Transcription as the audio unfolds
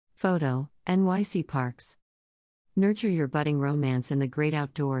Photo, NYC Parks. Nurture your budding romance in the great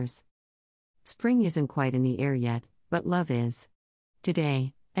outdoors. Spring isn't quite in the air yet, but love is.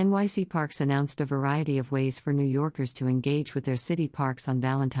 Today, NYC Parks announced a variety of ways for New Yorkers to engage with their city parks on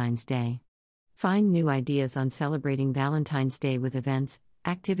Valentine's Day. Find new ideas on celebrating Valentine's Day with events,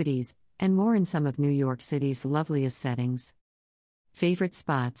 activities, and more in some of New York City's loveliest settings. Favorite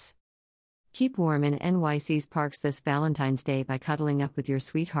spots. Keep warm in NYC's parks this Valentine's Day by cuddling up with your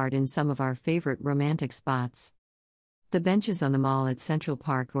sweetheart in some of our favorite romantic spots. The benches on the Mall at Central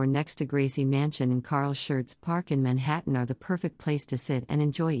Park or next to Gracie Mansion in Carl Schurz Park in Manhattan are the perfect place to sit and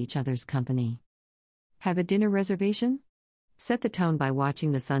enjoy each other's company. Have a dinner reservation? Set the tone by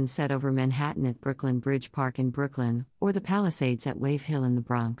watching the sun set over Manhattan at Brooklyn Bridge Park in Brooklyn, or the Palisades at Wave Hill in the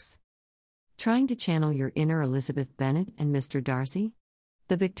Bronx. Trying to channel your inner Elizabeth Bennet and Mr. Darcy?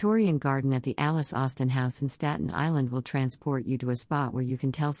 The Victorian Garden at the Alice Austen House in Staten Island will transport you to a spot where you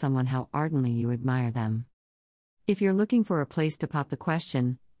can tell someone how ardently you admire them. If you're looking for a place to pop the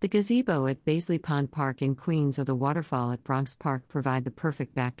question, the gazebo at Baisley Pond Park in Queens or the waterfall at Bronx Park provide the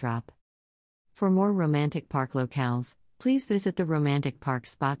perfect backdrop. For more romantic park locales, please visit the Romantic Park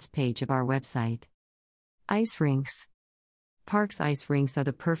Spots page of our website. Ice rinks. Parks ice rinks are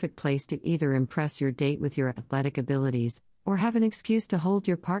the perfect place to either impress your date with your athletic abilities, or have an excuse to hold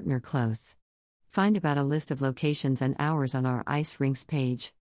your partner close. Find about a list of locations and hours on our ice rinks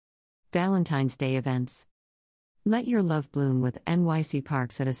page. Valentine's Day events. Let your love bloom with NYC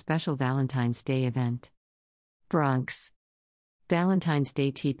Parks at a special Valentine's Day event. Bronx. Valentine's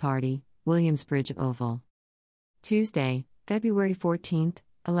Day Tea Party, Williamsbridge Oval. Tuesday, February 14th,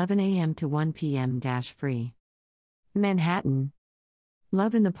 11 a.m. to 1 p.m. Free. Manhattan.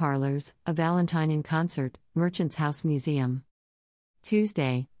 Love in the Parlors, a Valentine in Concert, Merchants House Museum.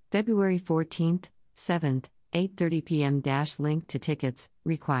 Tuesday, February 14th, 7th, 8:30 p.m. Link to tickets,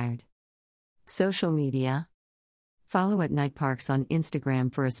 required. Social media. Follow at Night Parks on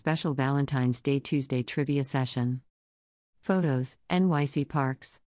Instagram for a special Valentine's Day Tuesday trivia session. Photos, NYC Parks.